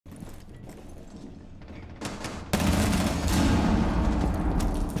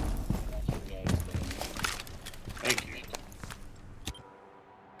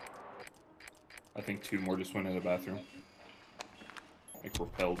2 more just went in the bathroom. Like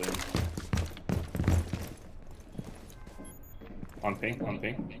repelled in. On ping, on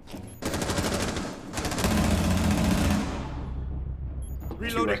ping.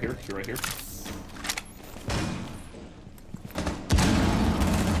 Two right here, 2 right here.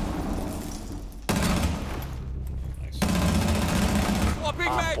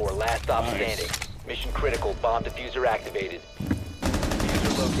 Op 4, last stop standing. Mission critical. Bomb diffuser activated.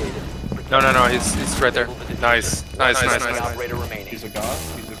 Diffuser located. No, he's right there. Nice. Operator remaining. He's a god.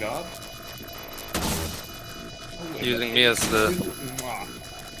 He's a god. Using me as the.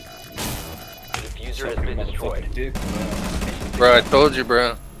 Diffuser has been destroyed. Bro, I told you,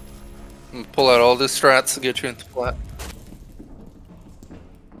 bro. I'm gonna pull out all the strats to get you into flat.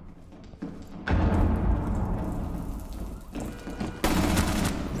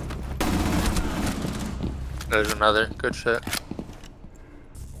 There's another. Good shit.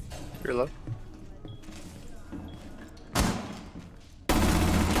 You're low.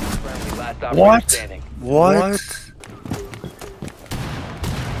 What?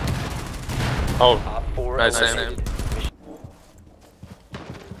 Oh, nice aim.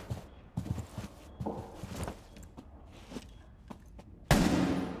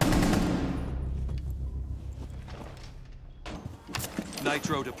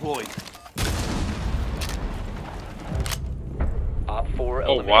 Nitro deployed. Op 4 Oh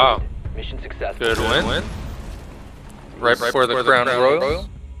eliminated. wow. Mission successful. Good win. Right before the Crown Royal.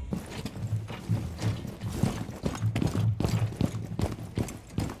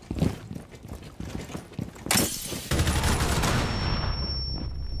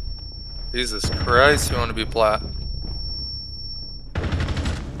 Jesus Christ, you want to be plat.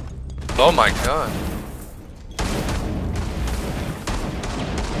 Oh my god.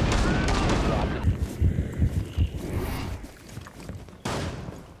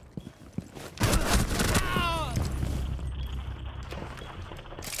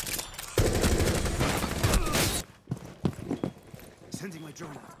 Sending my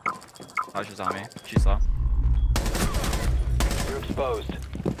drone out. Oh, she's on me. She's low. You're exposed.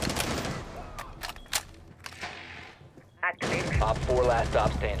 Activating. Op 4 last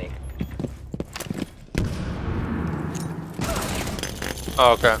stop standing.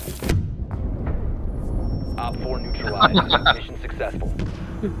 Oh, okay. Op 4 neutralized. Mission successful.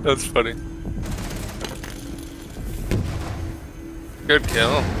 That's funny. Good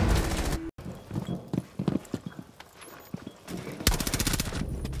kill.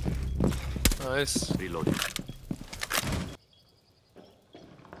 Nice. Reloading.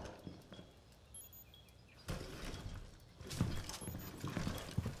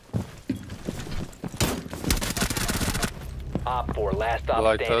 Op 4 last I stop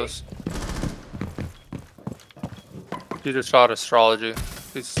like standing. those. He just shot astrology.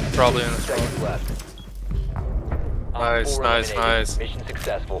 He's probably in astrology. Seconds left. Op Nice, 4 nice, eliminated. nice. Mission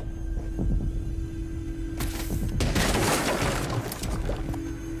successful.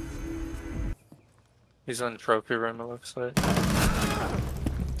 He's on trophy room, it looks like.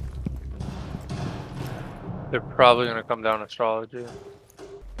 They're probably gonna come down astrology.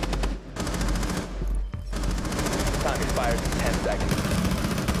 Time expires in 10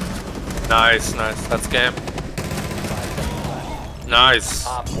 seconds. Nice. That's game. 5 seconds left. Nice.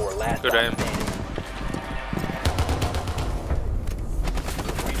 Op 4 last Good stop aim. standing.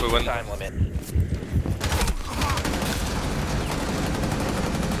 We win. Time limit.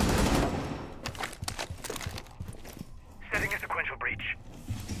 Setting a sequential breach.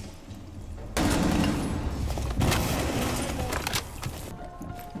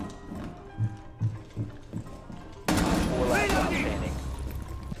 Op 4 last stop standing.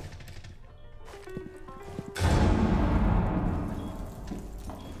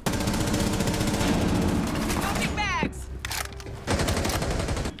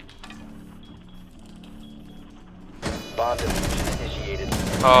 Bomb diffusion initiated.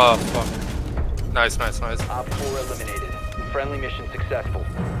 Oh, fuck. Nice. Op 4 eliminated. Friendly mission successful.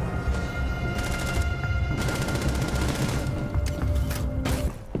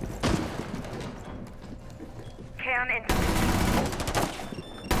 Can in.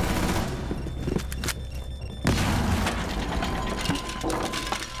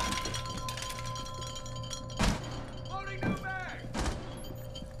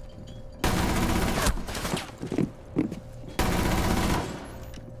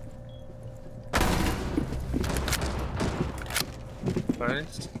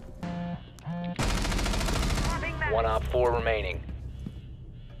 Nice. One Op 4 remaining.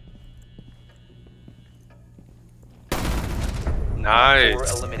 Nice. 4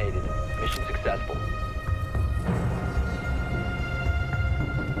 eliminated. Mission successful.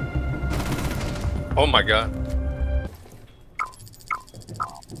 Oh my god.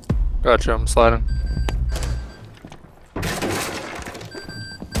 Gotcha, I'm sliding.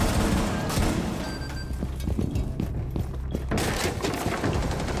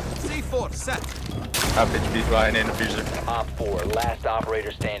 C4 set. Half HP flying in the future. Op 4, last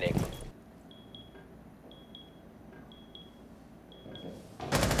operator standing.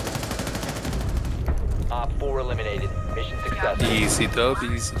 Op 4 eliminated. Mission successful. Easy dub,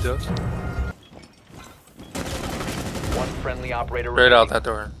 easy dub. One friendly operator Straight out remaining. that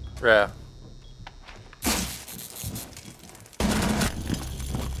door. Yeah.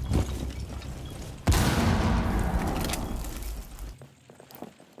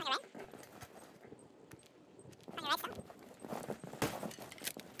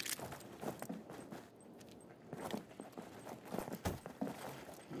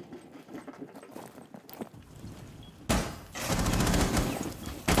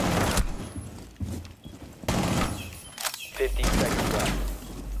 Fifteen seconds left.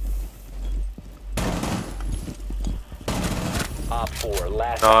 Op 4,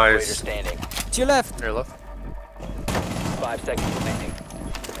 last operator Nice. standing. To your left. Here, left. 5 seconds remaining.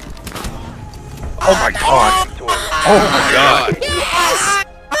 Oh my god. Victorious. Oh my god.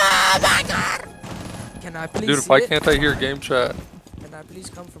 Can I please Dude, see why it? can't I hear game chat? Can I please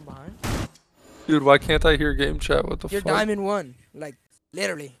come from behind? Dude, why can't I hear game chat? What the You're fuck? diamond 1. Like,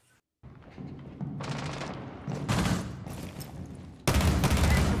 literally.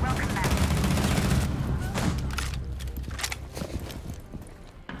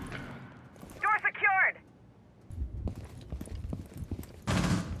 Door secured.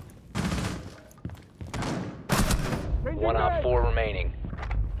 One Op 4 remaining.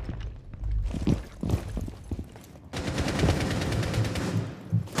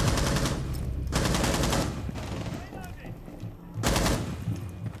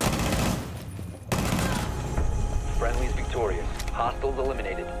 Friendly's victorious. Hostiles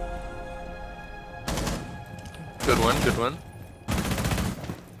eliminated. Good one, good one.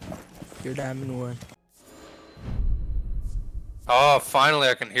 You're diamond 1. Oh, finally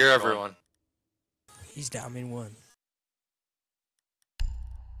I can hear everyone. He's diamond 1.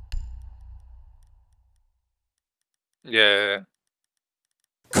 Yeah.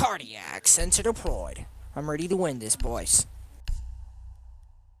 Cardiac sensor deployed. I'm ready to win this, boys.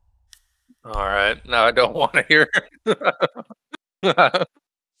 Alright, now I don't want to hear it.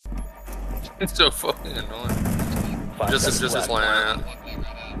 It's so fucking annoying. 5 Just seconds left. land.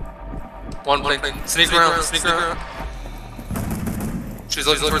 One thing. Sneak around, sneak around. She's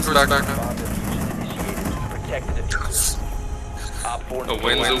looking towards the back now. Bomb diffusion initiated. Protect the diffuser. Op 4 A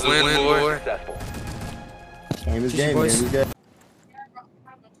win's a win, boy. successful. Game is GG, game, boys. game is game.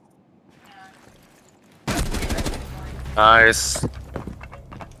 Nice.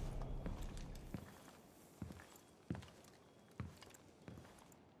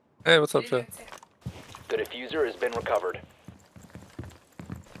 Hey, what's up, Joe? The diffuser has been recovered.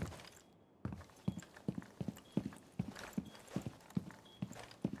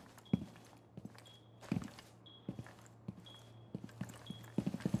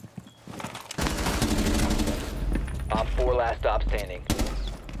 Op 4 last stop standing.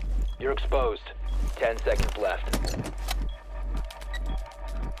 You're exposed. 10 seconds left.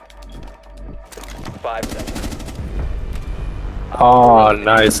 5 seconds. Oh,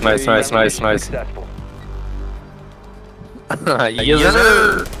 nice, nice, nice, nice, Mission nice. Successful. Yes,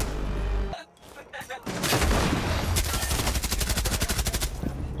 sir.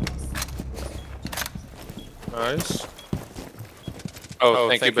 Nice. Oh,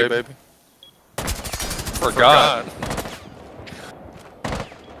 thank you, baby. Forgot.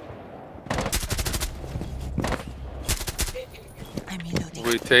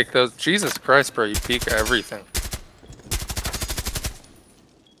 We take those. Jesus Christ, bro! You peek everything.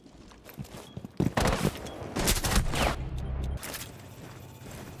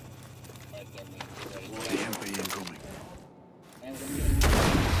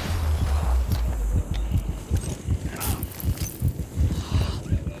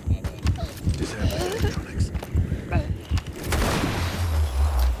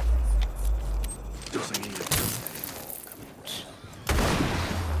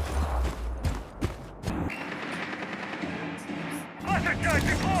 Cluster charge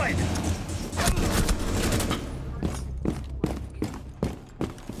deployed.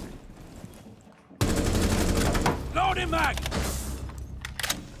 Loading mag!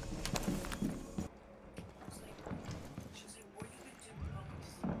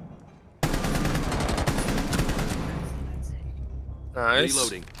 Nice.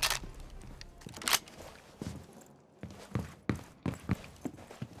 Reloading.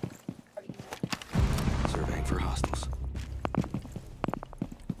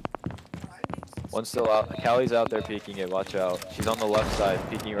 One's still out. Callie's out there peeking it. Watch out. She's on the left side,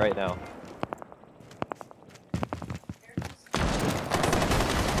 peeking right now.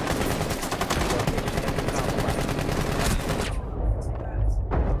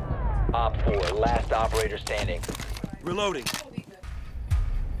 Op 4, last operator standing. Reloading.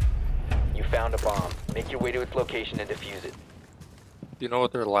 You found a bomb. Make your way to its location and defuse it. You know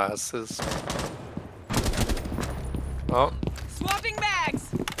what their last is? Oh, Swapping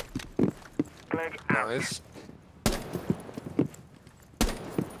bags. nice.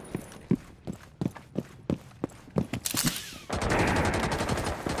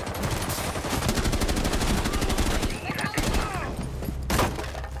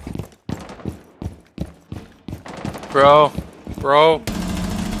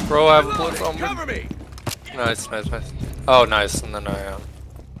 Bro, I have a blitz on me. Cover me. Nice. Oh, nice. And then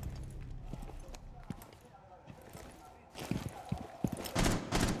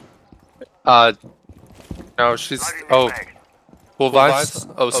no, she's cool vibes.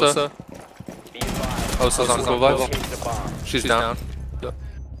 Osa. Be advised. Osa's on cool vibes. Located a bomb. She's down. Yep.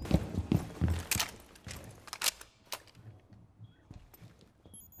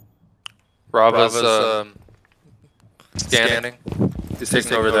 Brava's scanning. He's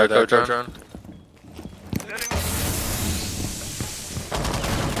taking over that go drone.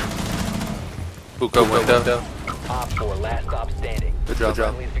 Hookah window. Op 4, last stop standing. Good job.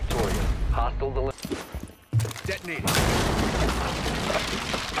 Friendly's victorious. Hostiles eliminated. Detonating.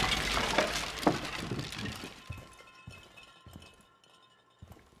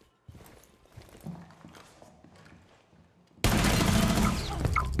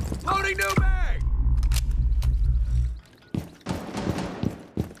 Loading new bag.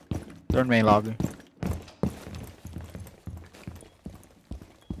 They're in main lobby.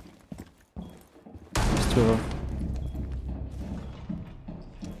 There's 2 of them.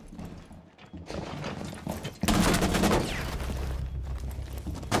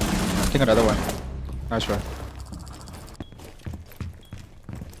 I think another one. Nice try.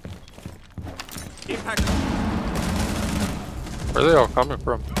 Impact. Where are they all coming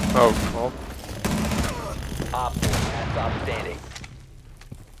from? Oh, well. Op 4, last stop standing.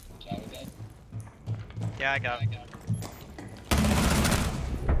 Yeah, I got it.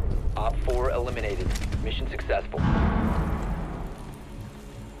 Op 4 eliminated. Mission successful.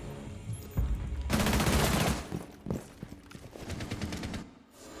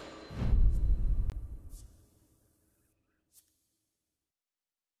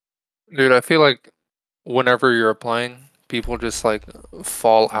 Dude, I feel like whenever you're playing, people just like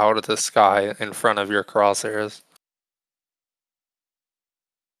fall out of the sky in front of your crosshairs.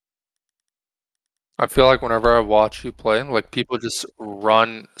 I feel like whenever I watch you play, like people just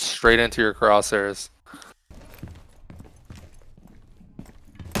run straight into your crosshairs.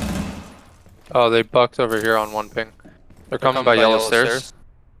 Oh, they bucked over here on 1 ping. They're coming by yellow stairs.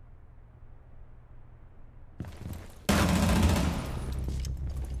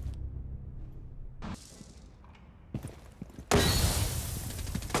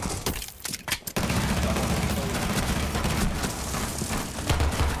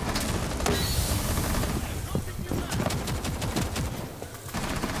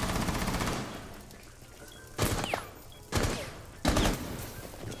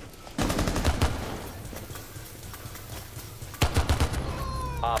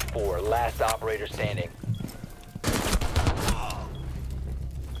 Op 4, last operator standing.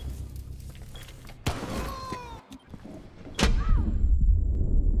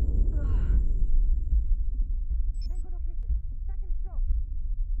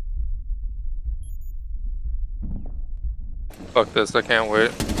 Fuck this, I can't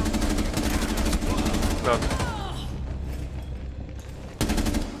wait. No.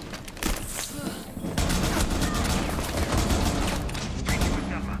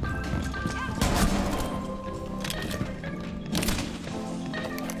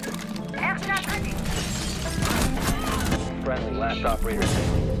 Friendly, last operator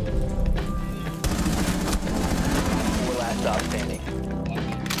standing. 4 last stop standing.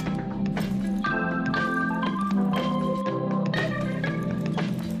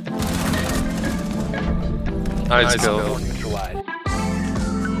 Nice kill.